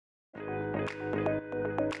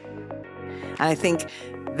And I think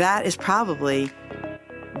that is probably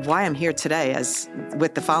why I'm here today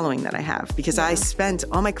with the following that I have, because I spent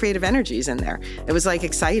all my creative energies in there. It was like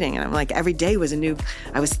exciting. And I'm like, every day was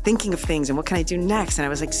I was thinking of things and what can I do next? And I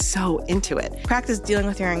was like so into it. Practice dealing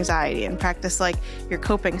with your anxiety and practice like your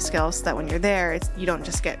coping skills so that when you're there, you don't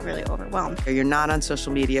just get really overwhelmed. You're not on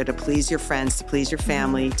social media to please your friends, to please your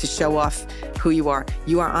family, to show off who you are.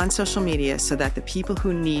 You are on social media so that the people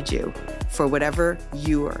who need you for whatever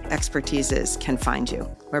your expertise is can find you.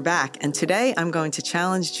 We're back. And today I'm going to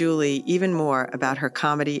challenge Juli even more about her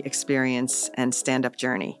comedy experience and stand-up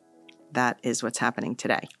journey. That is what's happening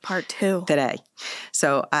today. Part 2. Today.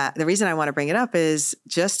 So the reason I want to bring it up is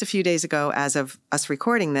just a few days ago, as of us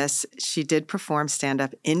recording this, she did perform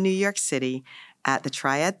stand-up in New York City at the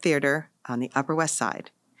Triad Theater on the Upper West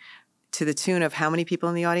Side to the tune of how many people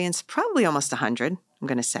in the audience? Probably almost 100, I'm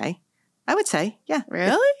going to say. I would say, yeah.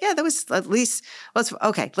 Really? Yeah, that was at least, let's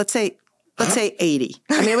say 80.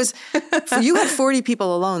 I mean, it was, you had 40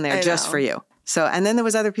 people alone there just for you. So, and then there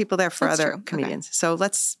was other people there for other comedians. Okay. So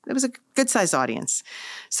it was a good sized audience.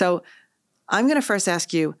 So I'm going to first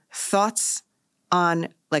ask you thoughts on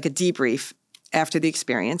like a debrief after the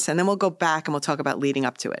experience, and then we'll go back and we'll talk about leading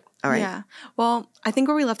up to it. All right. Yeah. Well, I think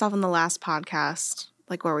where we left off on the last podcast,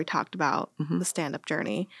 like where we talked about the stand-up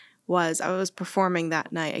journey, was I was performing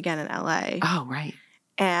that night again in LA. Oh, right.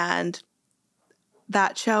 And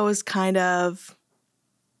that show is kind of,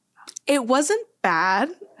 it wasn't bad,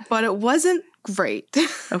 but it wasn't great.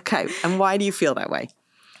 Okay. And why do you feel that way?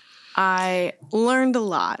 I learned a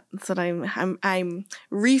lot. So I'm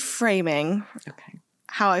reframing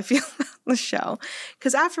how I feel about the show.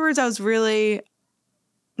 Because afterwards I was really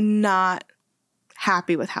not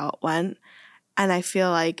happy with how it went. And I feel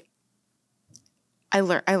like I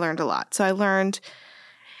learned a lot. So I learned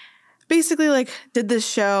basically like did this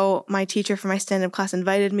show. My teacher for my stand-up class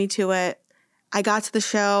invited me to it. I got to the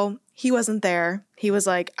show. He wasn't there. He was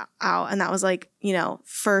like out. And that was like,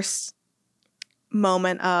 first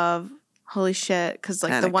moment of holy shit. Because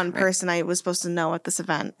like the one person I was supposed to know at this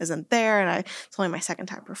event isn't there. And it's only my second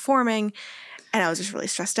time performing. And I was just really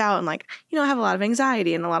stressed out. And like, I have a lot of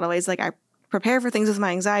anxiety in a lot of ways. Like I prepare for things with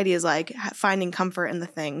my anxiety is like finding comfort in the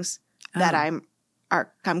things that I'm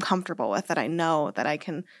comfortable with, that I know that I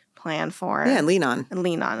can plan for. Yeah, and lean on.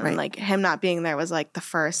 Right. And like him not being there was like the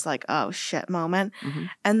first like, oh shit moment. Mm-hmm.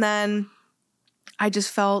 And then I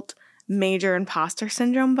just felt major imposter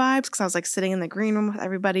syndrome vibes because I was like sitting in the green room with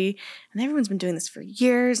everybody and everyone's been doing this for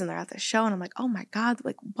years and they're at the show and I'm like, oh my God,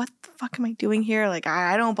 like what the fuck am I doing here? Like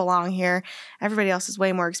I don't belong here. Everybody else is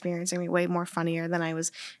way more experienced and way more funnier than I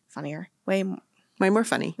was. Way more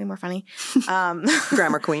funny.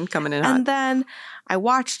 Grammar queen coming in hot. And then I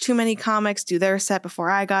watched too many comics do their set before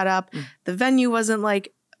I got up. The venue wasn't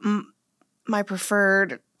like my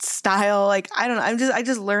preferred style. Like, I don't know. I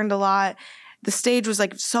just learned a lot. The stage was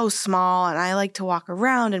like so small and I like to walk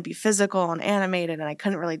around and be physical and animated and I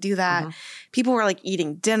couldn't really do that. Mm-hmm. People were like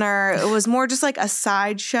eating dinner. It was more just like a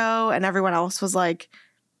sideshow and everyone else was like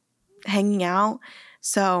hanging out.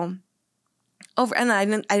 So and I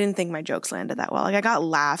didn't think my jokes landed that well. Like I got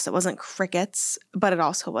laughs. It wasn't crickets, but it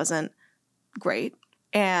also wasn't great.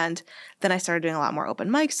 And then I started doing a lot more open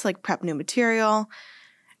mics to like prep new material.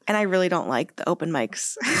 And I really don't like the open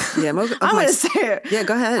mics. Yeah, I'm going to say it. Yeah,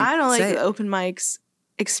 go ahead. I don't like the open mics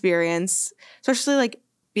experience, especially like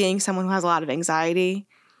being someone who has a lot of anxiety.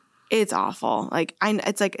 It's awful. Like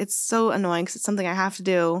it's so annoying because it's something I have to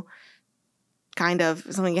do. Kind of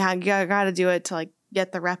something you got to do it to like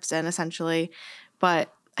get the reps in essentially.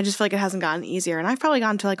 But I just feel like it hasn't gotten easier. And I've probably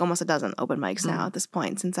gone to like almost a dozen open mics now at this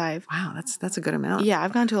point since I've. Wow, that's a good amount. Yeah,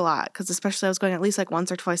 I've gone to a lot because especially I was going at least like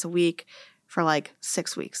once or twice a week for like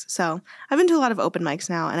 6 weeks. So I've been to a lot of open mics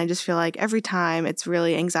now. And I just feel like every time it's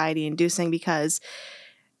really anxiety inducing because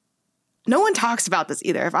no one talks about this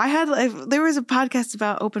either. If there was a podcast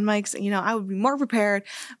about open mics, I would be more prepared.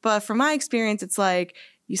 But from my experience, it's like,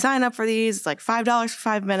 you sign up for these, it's like $5 for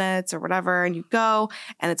 5 minutes or whatever, and you go,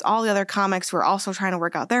 and it's all the other comics who are also trying to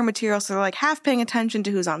work out their material, so they're like half paying attention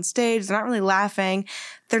to who's on stage, they're not really laughing,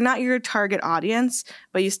 they're not your target audience,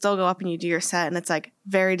 but you still go up and you do your set, and it's like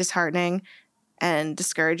very disheartening and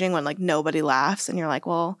discouraging when like nobody laughs, and you're like,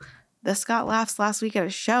 well, this got laughs last week at a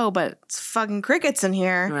show, but it's fucking crickets in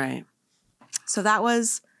here. Right. So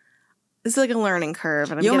this is like a learning curve,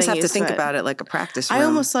 and I'm you almost getting have to think it. about it like a practice room. I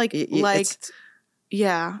almost liked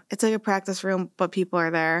Yeah, it's like a practice room, but people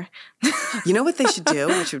are there. You know what they should do,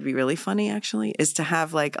 which would be really funny actually, is to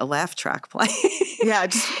have like a laugh track play. Yeah,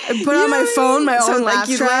 just put on my phone my own laugh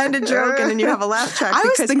you track. land a joke and then you have a laugh track. I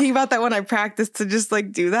was thinking about that when I practiced to just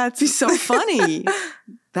like do that. It'd be so funny.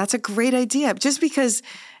 That's a great idea. Just because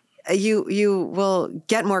you will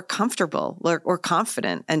get more comfortable or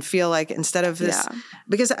confident and feel like instead of this,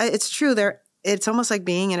 because it's true it's almost like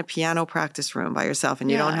being in a piano practice room by yourself and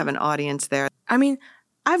you don't have an audience there. I mean,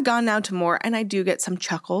 I've gone now to more and I do get some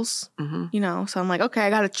chuckles, you know, so I'm like, okay, I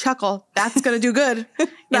got a chuckle. That's going to do good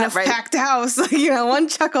in a packed house. You know, one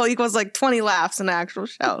chuckle equals like 20 laughs in an actual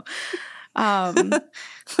show.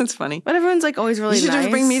 That's funny. But everyone's like always really nice. You should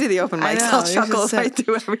just bring me to the open mics. I'll chuckle right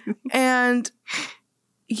through everything. And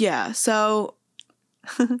yeah, so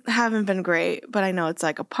haven't been great, but I know it's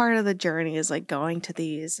like a part of the journey is like going to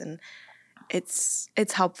these and it's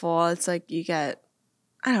helpful. It's like you get,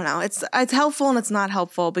 I don't know, it's helpful and it's not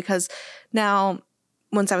helpful because now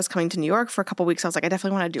once I was coming to New York for a couple weeks, I was like, I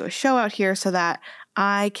definitely want to do a show out here so that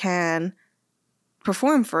I can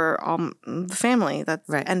perform for all the family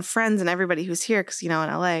and friends and everybody who's here. Because, you know, in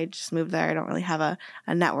LA, I just moved there. I don't really have a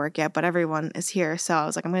network yet, but everyone is here. So I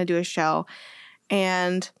was like, I'm going to do a show.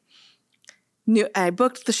 And I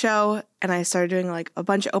booked the show and I started doing like a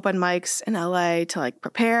bunch of open mics in LA to like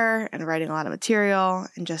prepare and writing a lot of material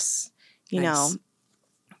and just, you know,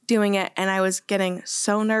 doing it. And I was getting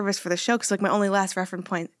so nervous for the show because like my only last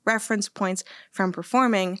reference points from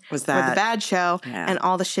performing were the bad show and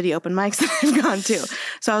all the shitty open mics that I've gone to.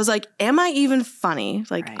 So I was like, am I even funny?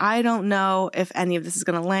 Like, I don't know if any of this is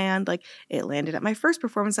going to land. Like it landed at my first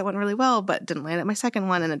performance that went really well, but didn't land at my second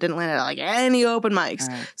one and it didn't land at like any open mics.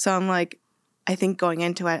 So I'm like, I think going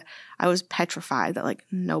into it, I was petrified that like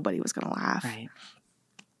nobody was going to laugh. Right.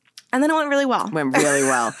 And then it went really well. Went really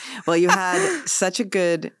well. Well, you had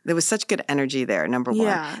there was such good energy there, number one.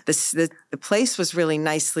 Yeah. The place was really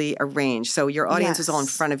nicely arranged. So your audience was all in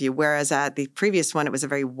front of you, whereas at the previous one, it was a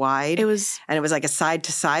very wide. And it was like a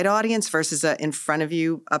side-to-side audience versus a in front of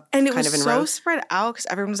you up and kind of in rows. And it was so spread out because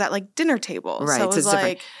everyone was at like dinner tables. Right. So it was like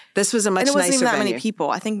different. This was a much nicer venue. And it wasn't even that many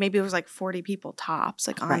people. I think maybe it was like 40 people tops,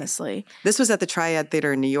 like honestly. Right. This was at the Triad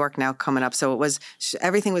Theater in New York now coming up. So it was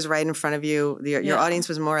everything was right in front of you. Your audience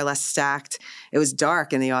was more or less stacked. It was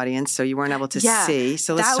dark in the audience, so you weren't able to see.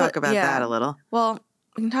 So let's talk about that a little. Well,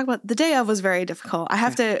 we can talk about the day of was very difficult.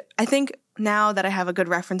 I think now that I have a good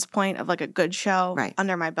reference point of like a good show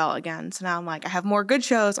under my belt again. So now I'm like, I have more good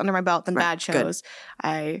shows under my belt than bad shows.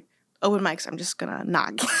 Open mics, I'm just going to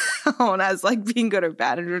not count as like being good or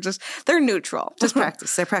bad. And they're neutral. Just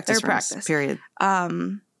practice. They're practice rooms, period.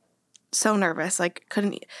 So nervous. Like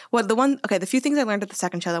the few things I learned at the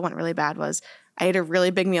second show that went really bad was I ate a really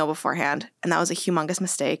big meal beforehand. And that was a humongous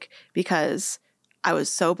mistake because I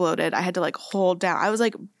was so bloated. I had to like hold down. I was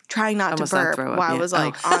like trying not to burp while I was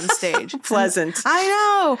like on stage. Pleasant. I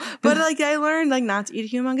know. But like I learned like not to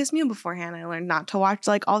eat a humongous meal beforehand. I learned not to watch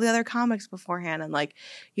like all the other comics beforehand and like,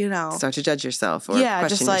 you know. Start to judge yourself or question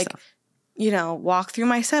just like, yourself. You know, walk through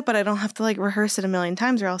my set, but I don't have to like rehearse it a million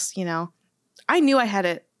times or else, you know. I knew I had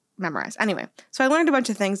it memorized. Anyway, so I learned a bunch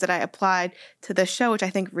of things that I applied to this show, which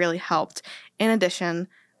I think really helped. In addition,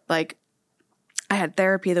 like I had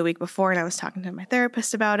therapy the week before and I was talking to my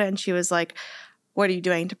therapist about it and she was like, what are you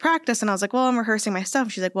doing to practice? And I was like, well, I'm rehearsing my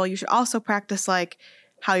stuff. She's like, well, you should also practice like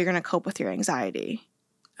how you're going to cope with your anxiety.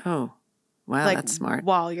 Oh, wow, like, that's smart.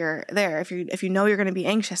 While you're there, if you know you're going to be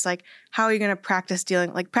anxious, like how are you going to practice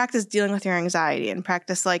dealing with your anxiety and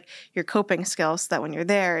practice like your coping skills so that when you're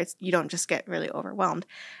there, you don't just get really overwhelmed.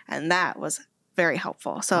 And that was very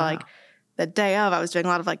helpful. So like the day of, I was doing a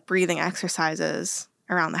lot of like breathing exercises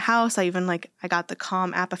around the house. I got the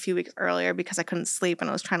Calm app a few weeks earlier because I couldn't sleep and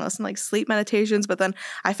I was trying to listen to like sleep meditations, but then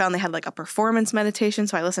I found they had like a performance meditation.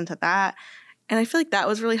 So I listened to that. And I feel like that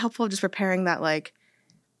was really helpful, just preparing my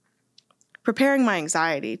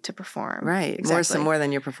anxiety to perform. Right. Exactly. More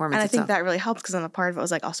than your performance And I itself. think that really helps because then a part of it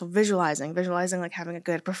was like also visualizing like having a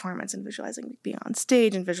good performance and visualizing being on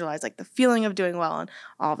stage and visualize like the feeling of doing well and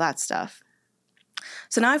all that stuff.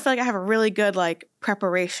 So now I feel like I have a really good like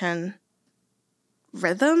preparation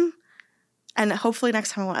rhythm, and hopefully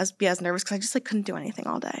next time I won't be as nervous because I just like couldn't do anything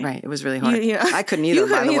all day. Right, it was really hard. You know? I couldn't either.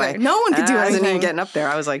 By the way, no one could do anything. I wasn't even getting up there.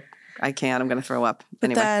 I was like, I can't. I'm going to throw up.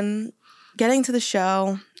 But then getting to the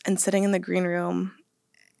show and sitting in the green room,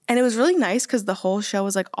 and it was really nice because the whole show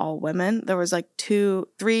was like all women. There was like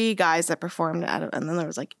 2-3 guys that performed and then there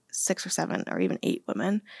was like 6 or 7 or even 8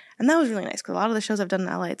 women, and that was really nice because a lot of the shows I've done in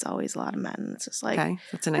LA, it's always a lot of men. It's just like, okay,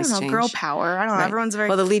 that's a nice change. Girl power. I don't know. Everyone's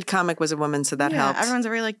very the lead comic was a woman, so that helped. Everyone's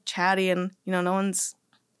very like chatty, and you know,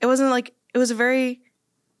 it was a very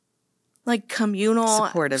like communal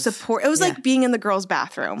supportive support. It was like being in the girls'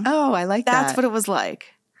 bathroom. Oh, I like that. That's what it was like.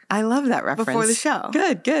 I love that reference. Before the show.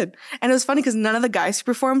 Good. And it was funny because none of the guys who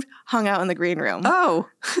performed hung out in the green room. Oh.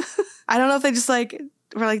 I don't know if they just like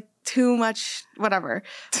were like too much whatever.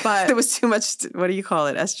 But there was too much, what do you call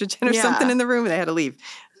it, estrogen or something in the room, and they had to leave.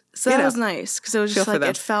 So that was nice because it was just like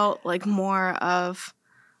it felt like more of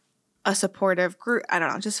a supportive group. I don't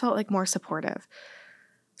know, it just felt like more supportive.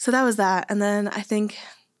 So that was that. And then I think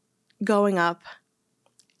going up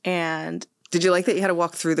and... Did you like that you had to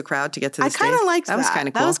walk through the crowd to get to the stage? I kind of liked that. That was kind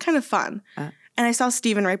of cool. That was kind of fun. And I saw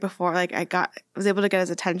Steven right before. Like I was able to get his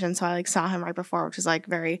attention, so I like saw him right before, which was like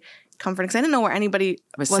very comforting because I didn't know where anybody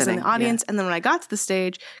was in the audience. And then when I got to the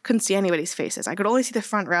stage, couldn't see anybody's faces. I could only see the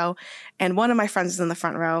front row. And one of my friends was in the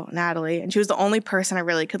front row, Natalie, and she was the only person I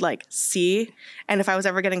really could like see. And if I was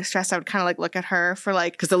ever getting stressed, I would kind of like look at her for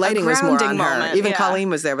like because the lighting was more on moment. her. Even Colleen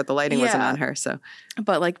was there, but the lighting wasn't on her. So,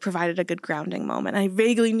 but like provided a good grounding moment. And I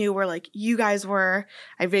vaguely knew where like you guys were.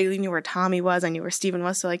 I vaguely knew where Tommy was. I knew where Steven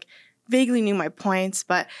was. So like vaguely knew my points,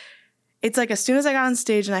 but it's like as soon as I got on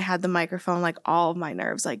stage and I had the microphone, like all of my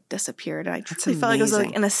nerves like disappeared, and I truly felt like I was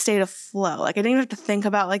like in a state of flow. Like I didn't even have to think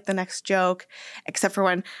about like the next joke, except for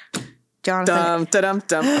when Jonathan.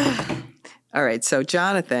 All right, so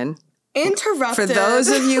Jonathan interrupted. For those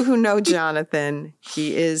of you who know Jonathan,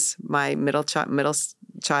 he is my middle child,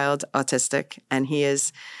 autistic, and he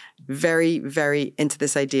is very, very into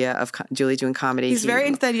this idea of Julie doing comedy. He's very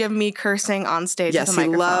into the idea of me cursing on stage. Yes, with a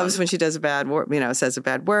microphone. He loves when she does a bad word, says a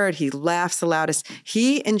bad word. He laughs the loudest.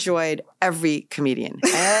 He enjoyed every comedian.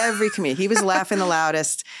 He was laughing the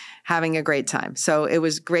loudest, having a great time. So it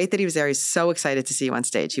was great that he was there. He's so excited to see you on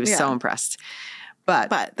stage. He was so impressed.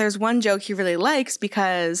 But there's one joke he really likes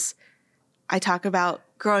because I talk about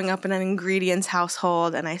growing up in an ingredients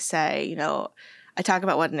household, and I say, I talk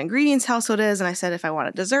about what an ingredients household is, and I said if I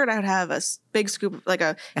wanted dessert, I would have a big scoop, like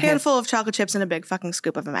a handful of chocolate chips and a big fucking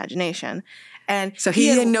scoop of imagination. And so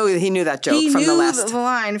he knew that joke from the last. He knew the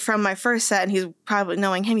line from my first set, and he's probably,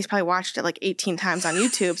 knowing him, he's probably watched it like 18 times on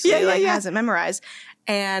YouTube, so he has it memorized.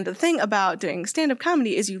 And the thing about doing stand-up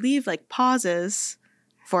comedy is you leave like pauses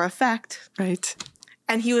for effect. Right.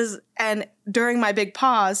 And during my big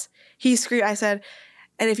pause, he screamed, I said,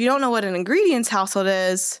 and if you don't know what an ingredients household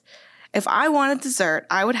is, if I wanted dessert,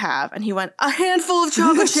 I would have, and he went, a handful of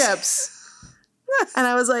chocolate chips. And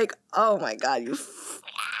I was like, oh my God,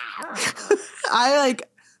 I like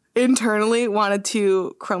internally wanted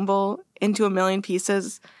to crumble into a million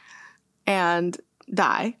pieces and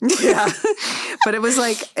die. Yeah. But it was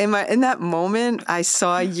like in that moment, I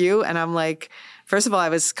saw you and I'm like, first of all, I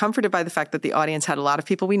was comforted by the fact that the audience had a lot of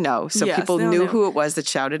people we know. So people knew who it was that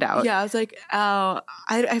shouted out. Yeah, I was like, oh,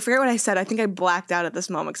 I forget what I said. I think I blacked out at this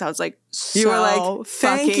moment because I was like, you were like,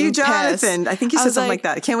 thank you, Jonathan. Pissed. I think you said something like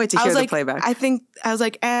that. I can't wait to hear the playback. I was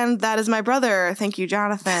like, and that is my brother. Thank you,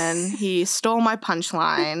 Jonathan. He stole my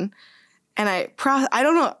punchline. And I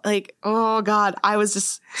don't know, like, oh God, I was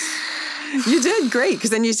just... You did great, because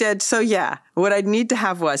then you said, so yeah, what I'd need to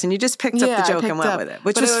have was, and you just picked up the joke and went with it,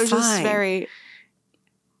 which was fine. Just very...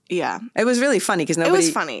 Yeah. It was really funny because nobody... It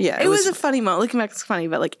was funny. Yeah, it was a funny moment. Looking back, it's funny.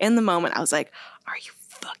 But like in the moment, I was like, are you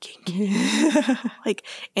fucking kidding me? Like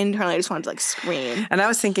internally, I just wanted to like scream. And I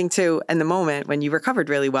was thinking too, in the moment when you recovered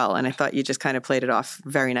really well, and I thought you just kind of played it off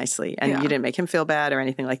very nicely. And you didn't make him feel bad or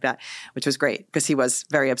anything like that, which was great because he was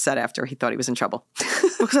very upset after he thought he was in trouble.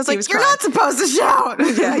 Because I was like, you're not supposed to shout.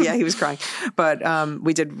 Yeah, he was crying. But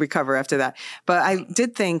we did recover after that. But I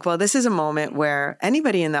did think, well, this is a moment where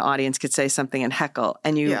anybody in the audience could say something and heckle.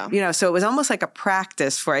 And so it was almost like a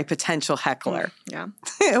practice for a potential heckler. Yeah.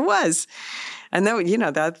 It was. And then,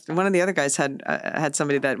 that one of the other guys had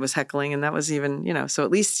somebody that was heckling, and that was even, so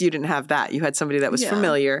at least you didn't have that. You had somebody that was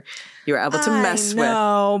familiar. You were able to mess with.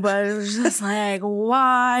 No, but it was just like,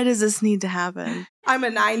 why does this need to happen? I'm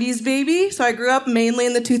a 90s baby, so I grew up mainly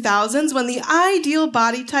in the 2000s when the ideal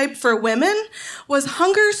body type for women was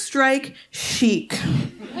hunger strike chic.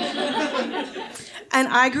 And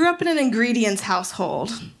I grew up in an ingredients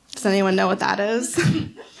household. Does anyone know what that is?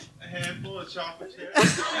 Handful of chocolate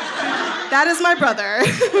chips. That is my brother.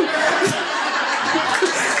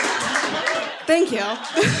 Thank you.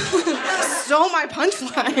 Stole my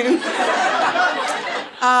punchline.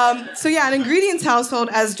 An ingredients household,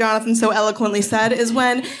 as Jonathan so eloquently said, is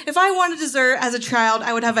when if I wanted dessert as a child,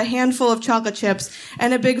 I would have a handful of chocolate chips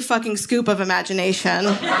and a big fucking scoop of imagination.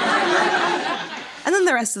 And then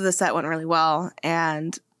the rest of the set went really well,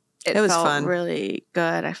 and it was felt fun. Really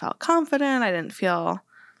good. I felt confident. I didn't feel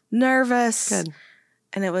nervous. Good.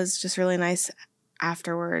 And it was just really nice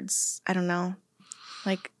afterwards. I don't know.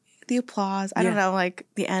 Like, the applause. I don't know, like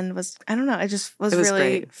the end was, I don't know. It just was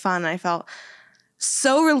really great. fun. I felt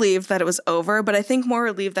so relieved that it was over, but I think more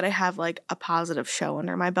relieved that I have like a positive show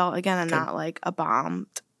under my belt again and not like a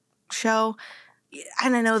bombed show.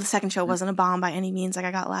 And I know the second show wasn't a bomb by any means. Like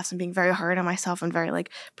I got laughs and being very hard on myself and very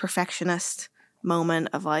like perfectionist moment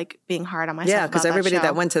of like being hard on myself. Yeah, because everybody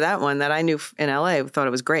that went to that one that I knew in LA thought it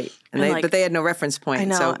was great, but they had no reference point. I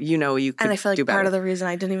know. So you could. And I feel like do better. Part of the reason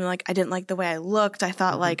I didn't like the way I looked. I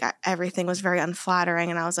thought like everything was very unflattering,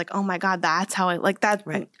 and I was like, oh my god, that's how I like that.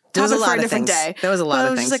 Right. There was a lot of things. Day. There was a lot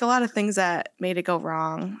of things. Just like a lot of things that made it go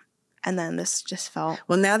wrong, and then this just felt.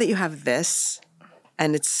 Well, now that you have this.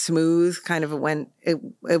 And it's smooth, kind of it went,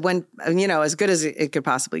 as good as it could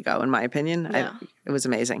possibly go, in my opinion. Yeah. It was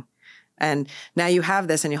amazing. And now you have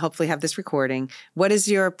this, and you hopefully have this recording. What is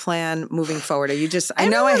your plan moving forward? Are you just? I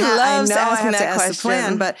know I have to ask the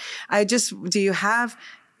plan, but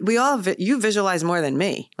you visualize more than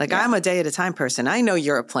me. Like I'm a day at a time person. I know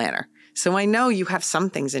you're a planner, so I know you have some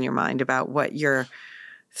things in your mind about what you're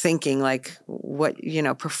thinking, like what,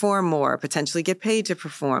 perform more, potentially get paid to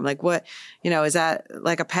perform. Like what, is that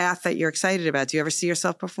like a path that you're excited about? Do you ever see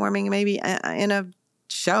yourself performing maybe in a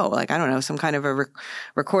show? Like, I don't know, some kind of a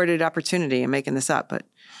recorded opportunity. I'm making this up, but.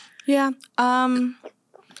 Yeah.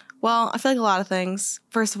 Well, I feel like a lot of things.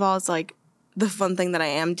 First of all, it's like the fun thing that I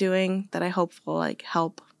am doing that I hope will like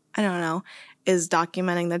help, I don't know, is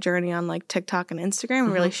documenting the journey on like TikTok and Instagram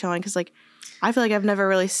and really showing, because like, I feel like I've never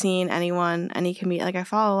really seen any comedian. Like I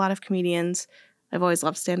follow a lot of comedians. I've always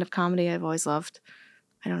loved stand-up comedy. I've always loved,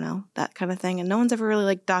 I don't know, that kind of thing. And no one's ever really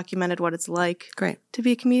like documented what it's like to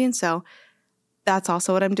be a comedian. So that's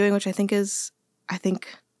also what I'm doing, which I think is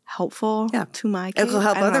helpful to my case. It will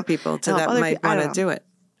help other people that might want to do it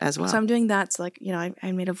as well. So I'm doing that. So like,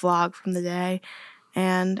 I made a vlog from the day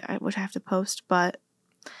which I have to post, but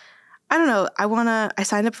I don't know. I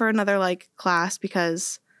signed up for another like class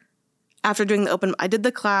because after doing I did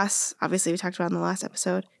the class, obviously we talked about in the last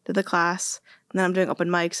episode, did the class, and then I'm doing open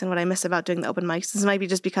mics. And what I miss about doing the open mics, this might be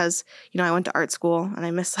just because, I went to art school and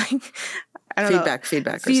I miss like,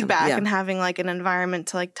 feedback and having like an environment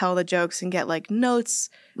to like tell the jokes and get like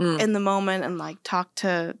notes in the moment and like talk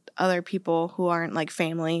to other people who aren't like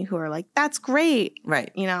family who are like, that's great.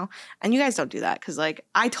 Right. And you guys don't do that because like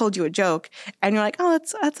I told you a joke and you're like, oh,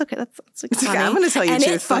 that's okay. That's like funny. I'm going to tell you and the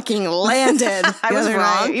truth. It fucking landed. I was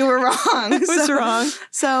wrong. You were wrong. I was wrong.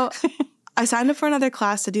 So I signed up for another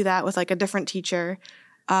class to do that with like a different teacher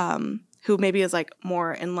who maybe is like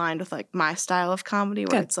more in line with like my style of comedy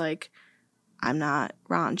where it's like, I'm not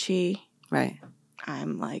raunchy. Right.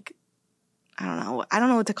 I'm like, I don't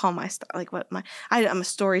know what to call my style. Like I'm a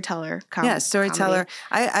storyteller. Storyteller.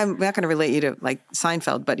 I'm not going to relate you to like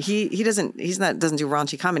Seinfeld, but he doesn't do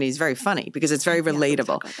raunchy comedy. He's very funny because it's very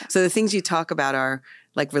relatable. So the things you talk about are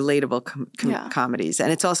like relatable comedies,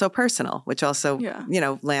 and it's also personal, which also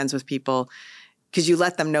lands with people because you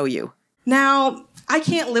let them know you. Now, I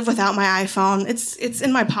can't live without my iPhone. It's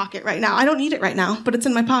in my pocket right now. I don't need it right now, but it's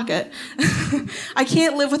in my pocket. I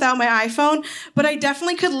can't live without my iPhone, but I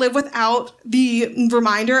definitely could live without the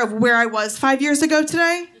reminder of where I was 5 years ago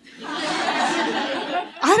today.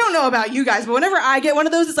 I don't know about you guys, but whenever I get one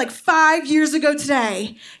of those, it's like 5 years ago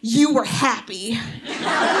today, you were happy.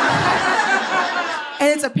 And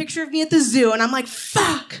it's a picture of me at the zoo, and I'm like,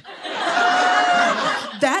 fuck.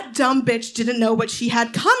 That dumb bitch didn't know what she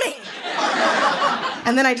had coming.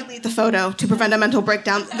 And then I delete the photo to prevent a mental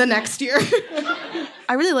breakdown the next year.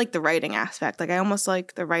 I really like the writing aspect. Like, I almost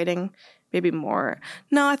like the writing maybe more.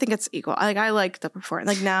 No, I think it's equal. I like the performing.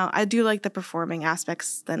 Like, now, I do like the performing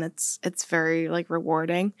aspects. Then it's very, like,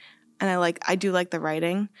 rewarding. And I do like the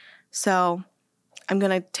writing. So I'm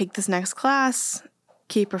going to take this next class,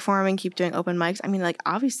 keep performing, keep doing open mics. I mean, like,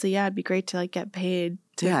 obviously, it'd be great to, like, get paid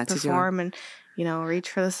to perform and reach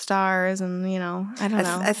for the stars and, I don't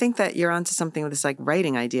know. I think that you're onto something with this like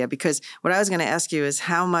writing idea, because what I was going to ask you is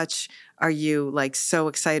how much are you like so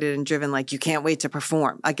excited and driven, like you can't wait to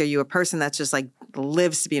perform? Like, are you a person that's just like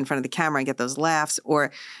lives to be in front of the camera and get those laughs,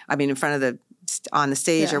 or, in front of on the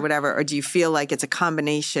stage or whatever? Or do you feel like it's a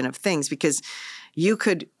combination of things? Because you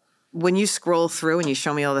could, when you scroll through and you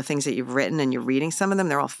show me all the things that you've written and you're reading some of them,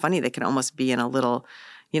 they're all funny. They can almost be in a little,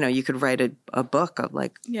 you could write a book of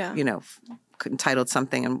like, entitled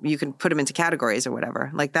something, and you can put them into categories or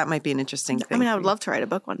whatever. Like, that might be an interesting thing. I would love to write a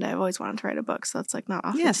book one day. I've always wanted to write a book, so that's like not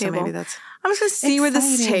off the table. So maybe that's. I'm just going to see where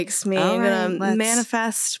this takes me. All I'm going to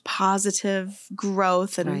manifest positive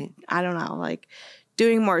growth, and I don't know, like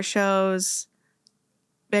doing more shows,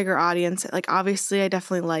 bigger audience. Like, obviously, I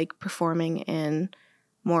definitely like performing in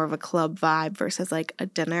more of a club vibe versus like a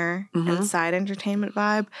dinner and side entertainment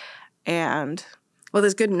vibe, and Well,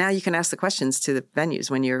 there's good. Now you can ask the questions to the venues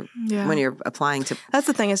when you're applying to. That's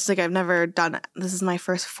the thing. It's like I've never done it. This is my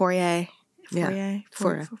first foray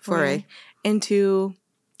into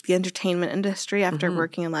the entertainment industry after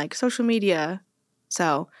working in like social media.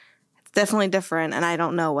 So it's definitely different. And I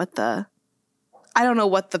don't know what the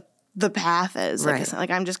path is. Like, Right. like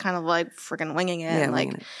I'm just kind of like freaking winging it and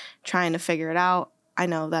like trying to figure it out. I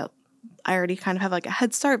know that I already kind of have like a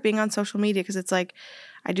head start being on social media because it's like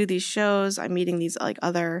I do these shows. I'm meeting these like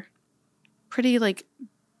other pretty like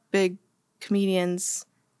big comedians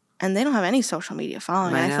and they don't have any social media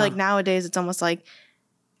following. And I feel like nowadays it's almost like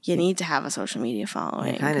you need to have a social media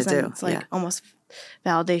following. You kind of do. It's like almost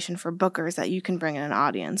validation for bookers that you can bring in an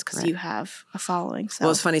audience because you have a following. So.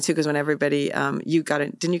 Well, it's funny too because when everybody, didn't you get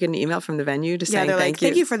an email from the venue to say thank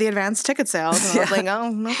you for the advanced ticket sales? And I was like, oh,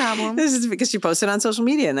 no problem. This is because you posted on social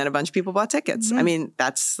media and then a bunch of people bought tickets. I mean,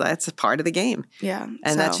 that's a part of the game. Yeah,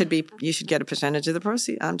 and you should get a percentage of the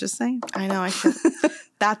proceeds. I'm just saying. I know I should.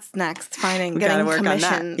 That's next. Getting work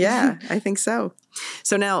commission. on that. Yeah, I think so.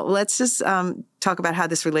 So now let's just talk about how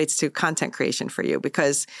this relates to content creation for you,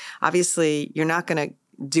 because obviously you're not going to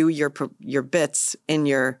do your bits in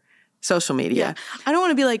your social media. Yeah. I don't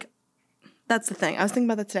want to be like, that's the thing. I was thinking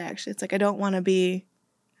about that today, actually. It's like, I don't want to be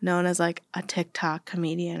known as like a TikTok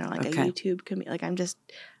comedian or like a YouTube comedian. Like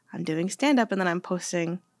I'm doing stand-up and then I'm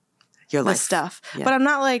posting your life stuff. Yeah. But I'm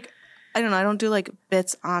not like, I don't know. I don't do like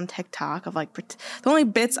bits on TikTok of like, the only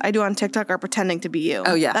bits I do on TikTok are pretending to be you.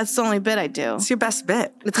 Oh yeah. That's the only bit I do. It's your best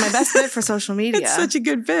bit. It's my best bit for social media. It's such a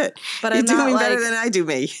good bit. But You're I'm not doing like, better than I do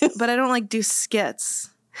me. But I don't like do skits.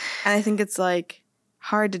 And I think it's like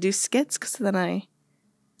hard to do skits because then I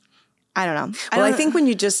don't know. I think when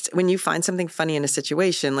you find something funny in a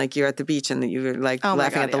situation, like you're at the beach and you're like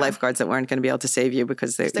laughing at the lifeguards that weren't going to be able to save you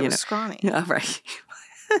because they were scrawny. Yeah, right.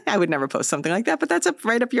 I would never post something like that, but that's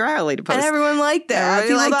right up your alley to post. And everyone liked it.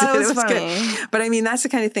 Everybody liked it. It was funny. Good. But I mean, that's the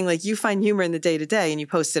kind of thing, like you find humor in the day to day and you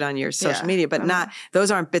post it on your social media, but those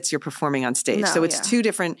aren't bits you're performing on stage. So it's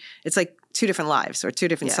it's like two different lives or two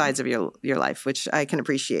different sides of your life, which I can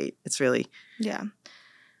appreciate. It's really. Yeah.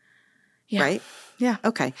 Right? Yeah.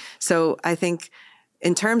 Okay. So I think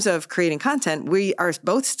in terms of creating content, we are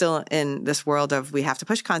both still in this world of we have to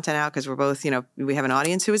push content out because we're both, we have an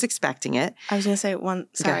audience who is expecting it. I was going to say one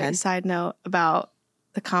side note about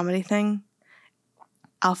the comedy thing.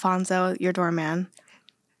 Alfonso, your doorman.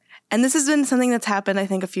 And this has been something that's happened, I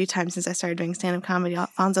think, a few times since I started doing stand-up comedy.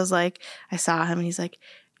 Alfonso's like, I saw him and he's like,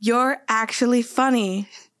 you're actually funny.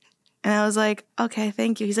 And I was like, okay,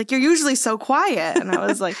 thank you. He's like, you're usually so quiet. And I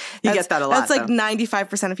was like, you get that a lot. That's like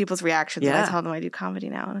 95% of people's reactions when I tell them I do comedy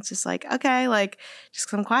now. And it's just like, okay, like just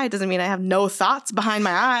because I'm quiet doesn't mean I have no thoughts behind my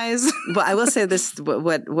eyes. But I will say this,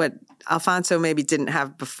 what Alfonso maybe didn't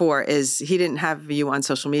have before is he didn't have you on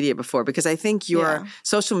social media before, because I think your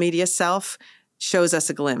social media self shows us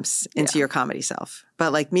a glimpse into your comedy self.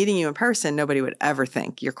 But like meeting you in person, nobody would ever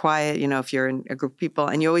think you're quiet, if you're in a group of people,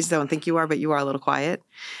 and you always don't think you are, but you are a little quiet.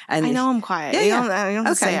 And I know I'm quiet. Yeah, I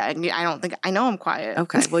don't say I don't think I know I'm quiet.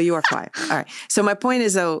 Okay. Well, you are quiet. All right. So my point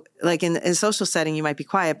is though, like in a social setting, you might be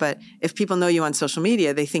quiet, but if people know you on social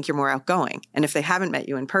media, they think you're more outgoing. And if they haven't met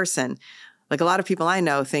you in person, like a lot of people I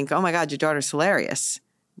know think, oh my God, your daughter's hilarious,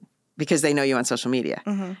 because they know you on social media.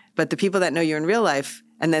 Mm-hmm. But the people that know you in real life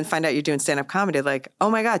and then find out you're doing stand-up comedy, like,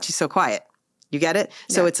 oh my God, she's so quiet. You get it?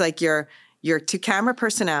 Yeah. So it's like your to-camera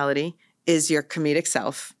personality is your comedic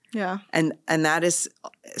self. Yeah. And that is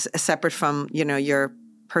separate from, your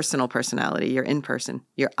personal personality, your in-person,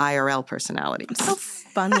 your IRL personality. I'm so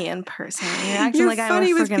funny in person. You're acting like I'm a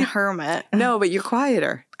freaking hermit. No, but you're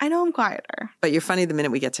quieter. I know I'm quieter. But you're funny the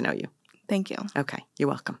minute we get to know you. Thank you. Okay. You're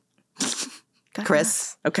welcome.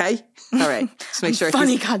 Chris, okay? All right. Just make sure.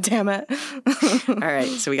 Funny, goddammit. All right.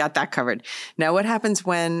 So we got that covered. Now, what happens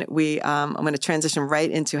when I'm going to transition right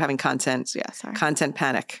into having content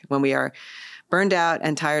panic, when we are burned out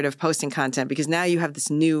and tired of posting content, because now you have this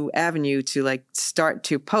new avenue to like start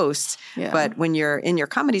to post. Yeah. But when you're in your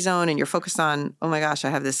comedy zone and you're focused on, oh my gosh,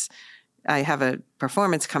 I have a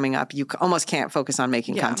performance coming up, you almost can't focus on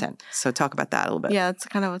making content. So talk about that a little bit. Yeah, that's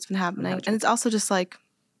kind of what's been happening. And it's also just like,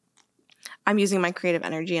 I'm using my creative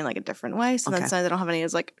energy in like a different way. So that's why I don't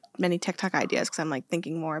have many TikTok ideas, because I'm like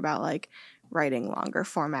thinking more about like writing longer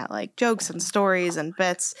format, like jokes and stories and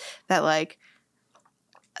bits that like,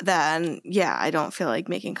 then I don't feel like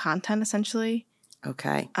making content essentially.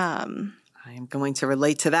 Okay. I am going to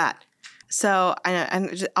relate to that. So I know,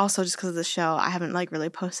 and also just because of the show, I haven't like really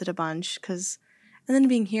posted a bunch And then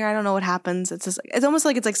being here, I don't know what happens. It's just, it's almost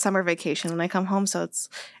like it's like summer vacation when I come home. So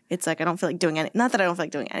it's like I don't feel like doing not that I don't feel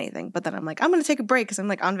like doing anything, but then I'm like, I'm going to take a break because I'm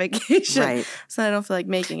like on vacation. Right. So I don't feel like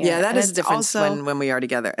making it. Yeah, that and is a difference when we are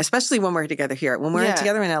together, especially when we're together here. When we're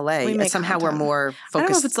together in LA, somehow we're more focused. I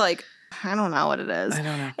don't know if it's like, I don't know what it is. I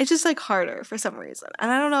don't know. It's just like harder for some reason.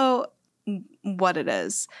 And I don't know what it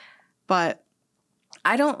is, but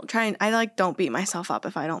I don't beat myself up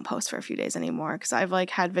if I don't post for a few days anymore, because I've like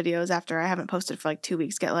had videos after I haven't posted for like 2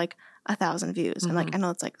 weeks get like 1,000 views. Mm-hmm. And like, I know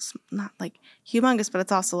it's like not like humongous, but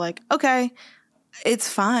it's also like, okay, it's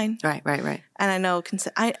fine. Right. And I know,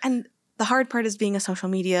 and the hard part is being a social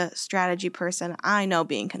media strategy person. I know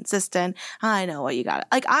being consistent. I know what you got.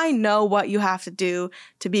 Like, I know what you have to do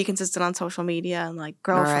to be consistent on social media and like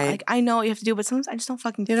grow. Right. Like, I know what you have to do, but sometimes I just don't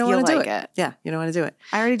fucking feel like do it. Yeah, you don't want to do it.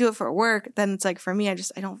 I already do it for work. Then it's like, for me, I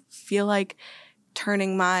don't feel like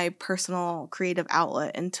turning my personal creative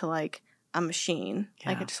outlet into like a machine. Yeah.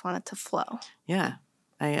 Like, I just want it to flow. Yeah.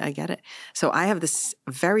 I get it. So I have this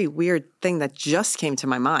very weird thing that just came to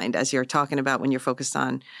my mind as you're talking about when you're focused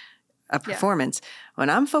on a performance. Yeah. When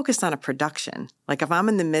I'm focused on a production, like if I'm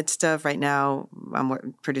in the midst of right now, I'm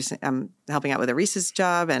helping out with Arisa's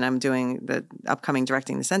job and I'm doing the upcoming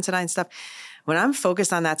directing the Sensodyne stuff. When I'm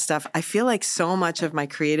focused on that stuff, I feel like so much of my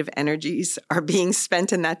creative energies are being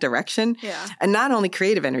spent in that direction. Yeah. And not only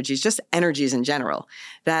creative energies, just energies in general,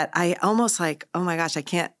 that I almost like, oh my gosh,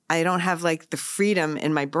 I don't have like the freedom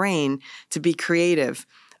in my brain to be creative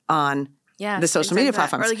on the social media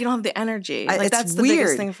platforms. Or like you don't have the energy. Like that's the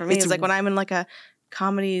biggest thing for me. It's like when I'm in like a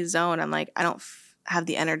comedy zone, I'm like, I don't have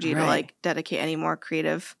the energy to like dedicate any more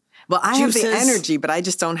creative Well, I juices. have the energy, but I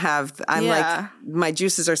just don't have, like, my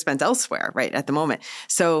juices are spent elsewhere right at the moment.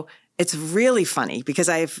 So it's really funny because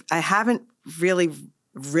I haven't really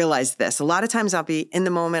realized this. A lot of times I'll be in the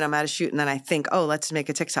moment, I'm at a shoot, and then I think, oh, let's make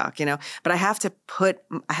a TikTok, but I have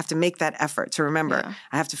to make that effort to remember. Yeah.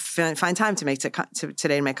 I have to find time to make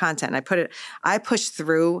today to make content. And I push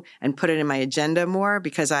through and put it in my agenda more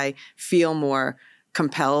because I feel more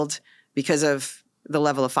compelled because of the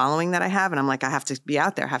level of following that I have. And I'm like, I have to be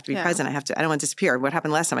out there. I have to be present. I don't want to disappear. What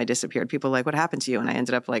happened last time I disappeared? People were like, what happened to you? And I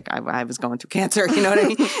ended up like, I was going through cancer. You know what I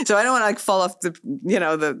mean? So I don't want to like fall off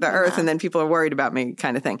the earth and then people are worried about me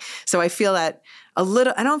kind of thing. So I feel that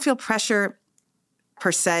I don't feel pressure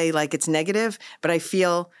per se, like it's negative, but I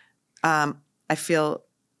feel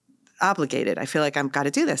obligated. I feel like I've got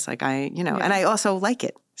to do this. Like and I also like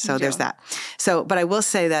it. So there's that. So, but I will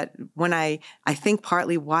say that when I think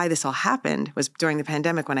partly why this all happened was during the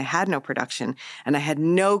pandemic when I had no production and I had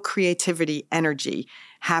no creativity energy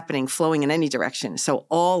flowing in any direction. So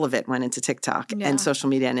all of it went into TikTok and social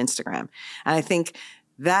media and Instagram. And I think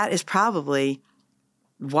that is probably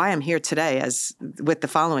why I'm here today with the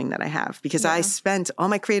following that I have, because I spent all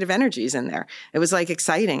my creative energies in there. It was like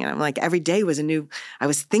exciting. And I'm like, every day was I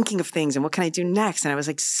was thinking of things and what can I do next? And I was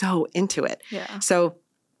like so into it. Yeah. So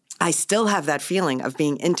I still have that feeling of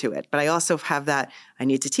being into it, but I also have that I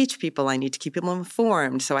need to teach people. I need to keep people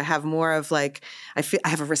informed. So I have more of like, I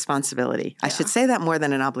have a responsibility. Yeah. I should say that more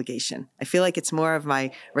than an obligation. I feel like it's more of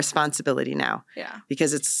my responsibility now. Yeah.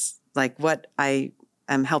 Because it's like what I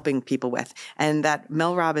am helping people with. And that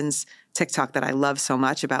Mel Robbins TikTok that I love so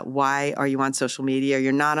much about why are you on social media?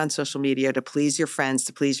 You're not on social media to please your friends,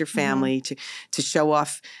 to please your family, to show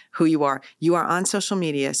off who you are. You are on social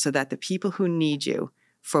media so that the people who need you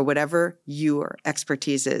for whatever your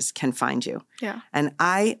expertise is can find you. Yeah. And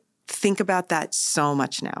I think about that so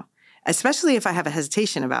much now, especially if I have a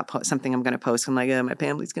hesitation about something I'm going to post. I'm like, oh, my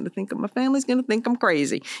family's going to think I'm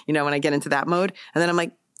crazy, when I get into that mode. And then I'm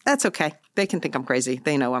like, that's okay. They can think I'm crazy.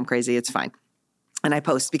 They know I'm crazy. It's fine. And I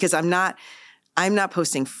post because I'm not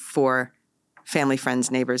posting for family,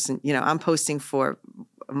 friends, neighbors. And, I'm posting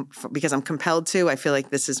because I'm compelled to. I feel like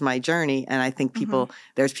this is my journey. And I think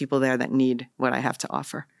there's people there that need what I have to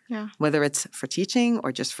offer. Yeah. Whether it's for teaching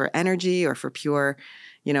or just for energy or for pure,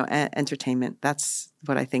 entertainment. That's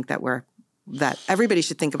what I think that everybody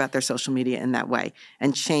should think about their social media in that way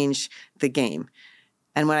and change the game.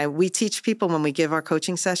 And when we teach people, when we give our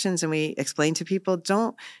coaching sessions and we explain to people,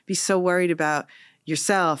 don't be so worried about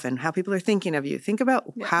yourself and how people are thinking of you. Think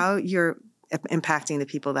about how you're impacting the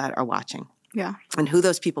people that are watching. Yeah. And who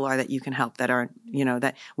those people are that you can help that are,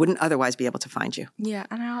 that wouldn't otherwise be able to find you. Yeah.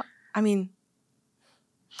 And I mean,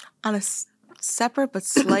 on a separate but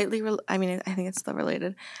slightly, I think it's still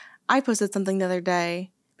related. I posted something the other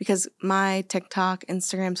day because my TikTok,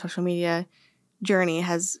 Instagram, social media journey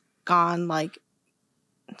has gone like,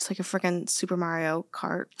 it's like a freaking Super Mario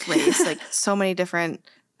Kart race, like so many different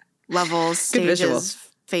levels, stages,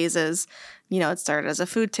 phases. You know, it started as a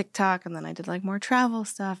food TikTok, and then I did like more travel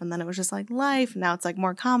stuff, and then it was just like life. And now it's like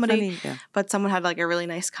more comedy. Funny, yeah. But someone had like a really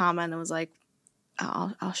nice comment and was like,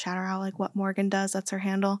 I'll shout her out like what Morgan does. That's her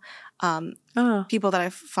handle. People that I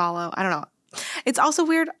follow, I don't know. It's also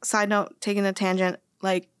weird. Side note, taking a tangent,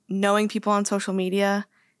 like knowing people on social media.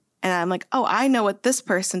 And I'm like, oh, I know what this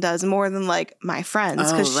person does more than like my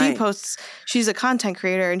friends. Because she posts, she's a content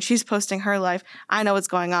creator and she's posting her life. I know what's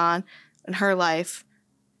going on in her life,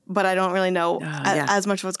 but I don't really know as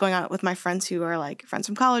much of what's going on with my friends who are like friends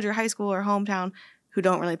from college or high school or hometown who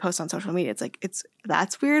don't really post on social media. It's like,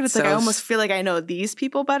 that's weird. It's so, like I almost feel like I know these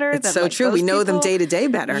people better. It's than, so like, true. We know people. them day to day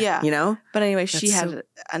better. Yeah. You know? But anyway, she had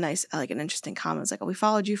a nice, like an interesting comment. It's like, we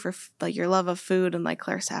followed you for like your love of food and like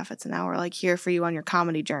Claire Saffitz, and now we're like here for you on your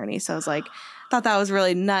comedy journey. So I was like, thought that was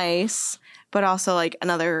really nice, but also like I'm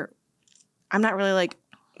not really like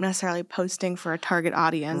necessarily posting for a target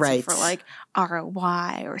audience for like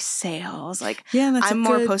ROI or sales. Like, I'm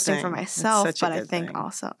more posting for myself, but I think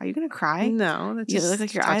also, are you going to cry? No, that just you look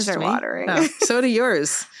like your eyes are watering. Oh, so do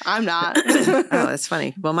yours. I'm not. Oh, that's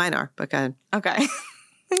funny. Well, mine are, but go ahead. Okay.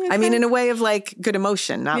 I mean, in a way of like good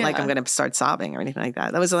emotion, not like I'm going to start sobbing or anything like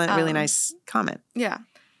that. That was a really nice comment. Yeah.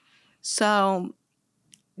 So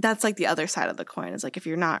that's like the other side of the coin is like if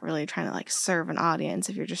you're not really trying to like serve an audience,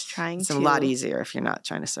 if you're just trying it's a lot easier if you're not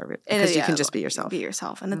trying to serve it because you can just be yourself. Be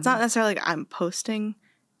yourself. And it's not necessarily like I'm posting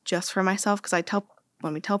just for myself because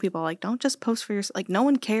when we tell people like don't just post for yourself, like no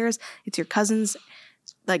one cares. It's your cousin's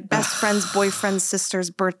like best friend's boyfriend's sister's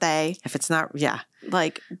birthday. If it's not,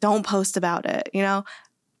 like don't post about it. You know,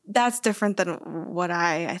 that's different than what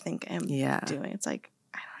I think am doing. It's like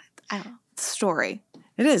I don't know. It's a story.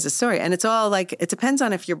 It is a story. And it's all like, it depends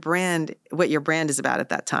on if what your brand is about at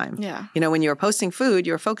that time. Yeah. You know, when you were posting food,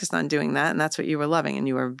 you were focused on doing that and that's what you were loving and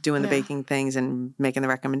you were doing the baking things and making the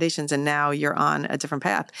recommendations and now you're on a different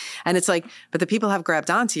path. And it's like, but the people who have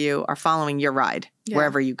grabbed onto you are following your ride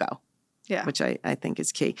wherever you go. Yeah. Which I think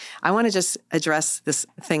is key. I want to just address this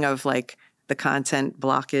thing of like the content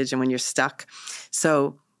blockage and when you're stuck.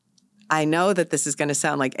 So I know that this is going to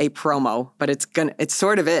sound like a promo, but it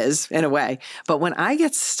sort of is in a way. But when I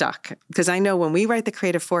get stuck, because I know when we write the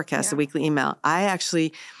creative forecast, the weekly email,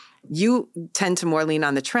 you tend to more lean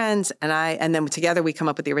on the trends and then together we come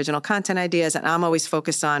up with the original content ideas. And I'm always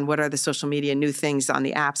focused on what are the social media new things on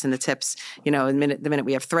the apps and the tips. You know, the minute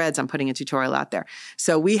we have threads, I'm putting a tutorial out there.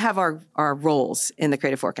 So we have our roles in the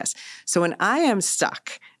creative forecast. So when I am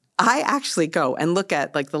stuck, I actually go and look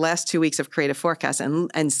at like the last 2 weeks of creative forecast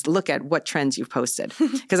and look at what trends you've posted.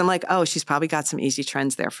 Because I'm like, oh, she's probably got some easy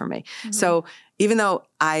trends there for me. Mm-hmm. So even though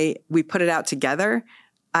we put it out together,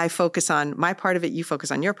 I focus on my part of it, you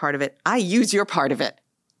focus on your part of it. I use your part of it.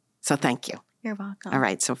 So thank you. You're welcome. All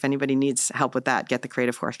right. So if anybody needs help with that, get the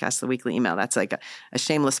creative forecast, the weekly email. That's like a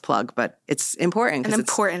shameless plug, but it's important. An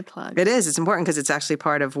important plug. It is. It's important because it's actually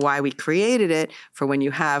part of why we created it for when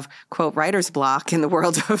you have quote writer's block in the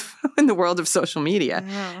world of social media,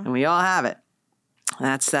 and we all have it.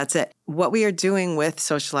 That's it. What we are doing with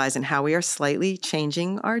Socialize and how we are slightly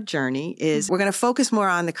changing our journey is we're going to focus more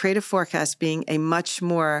on the creative forecast being a much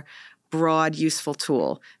more broad, useful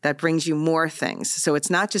tool that brings you more things. So it's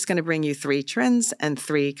not just going to bring you 3 trends and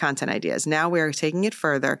 3 content ideas. Now we're taking it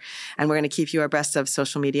further and we're going to keep you abreast of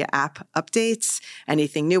social media app updates,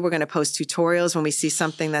 anything new. We're going to post tutorials. When we see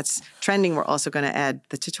something that's trending, we're also going to add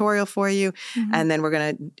the tutorial for you. Mm-hmm. And then we're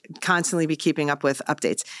going to constantly be keeping up with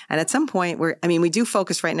updates. And at some point, we do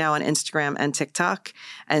focus right now on Instagram and TikTok.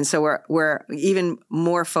 And so we're even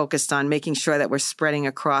more focused on making sure that we're spreading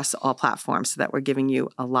across all platforms so that we're giving you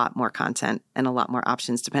a lot more content and a lot more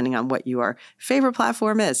options depending on what your favorite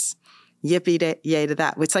platform is. Yippee yay to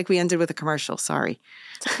that. It's like we ended with a commercial. Sorry.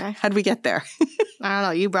 It's okay. How'd we get there? I don't know.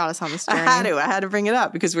 You brought us on this journey. I had to bring it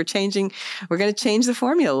up because we're going to change the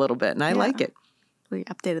formula a little bit and I like it. We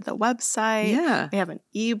updated the website. Yeah. We have an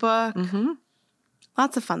ebook. Mm-hmm.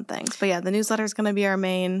 Lots of fun things. But yeah, the newsletter is going to be our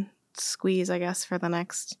main squeeze, I guess, for the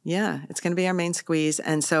next. Yeah, it's going to be our main squeeze.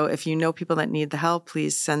 And so if you know people that need the help,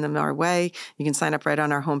 please send them our way. You can sign up right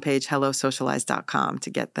on our homepage, hellosocialize.com, to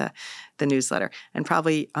get the newsletter. And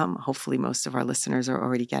probably, hopefully most of our listeners are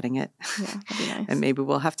already getting it. Yeah, that'd be nice. And maybe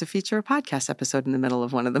we'll have to feature a podcast episode in the middle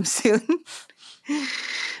of one of them soon.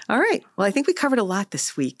 All right. Well, I think we covered a lot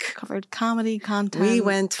this week. Covered comedy, content. We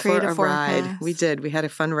went for a ride. We did. We had a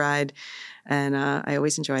fun ride. And I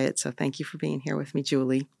always enjoy it. So thank you for being here with me,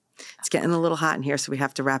 Julie. It's getting a little hot in here, so we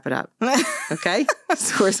have to wrap it up. Okay?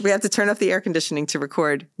 So we have to turn off the air conditioning to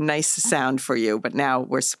record nice sound for you, but now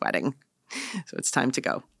we're sweating. So it's time to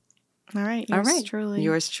go. All right.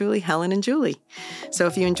 Yours truly, Helen and Julie. So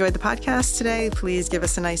if you enjoyed the podcast today, please give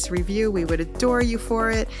us a nice review. We would adore you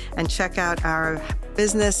for it. And check out our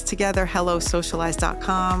business together,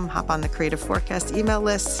 hellosocialize.com. Hop on the Creative Forecast email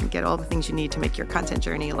list and get all the things you need to make your content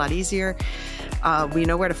journey a lot easier. We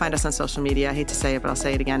know where to find us on social media. I hate to say it, but I'll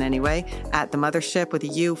say it again anyway. At The Mothership with a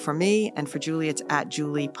U for me. And for Julie, it's at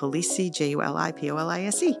Juli Polisi,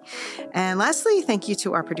 Julipolise. And lastly, thank you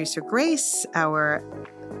to our producer, Grace, our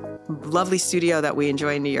lovely studio that we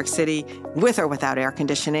enjoy in New York City, with or without air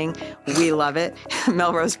conditioning. We love it.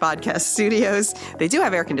 Melrose Podcast Studios. They do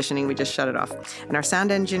have air conditioning. We just shut it off. And our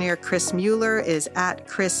sound engineer, Chris Mueller, is at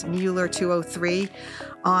Chris Mueller 203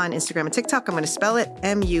 on Instagram and TikTok. I'm going to spell it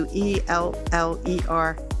Mueller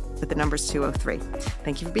with the numbers 203.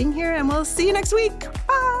 Thank you for being here, and we'll see you next week.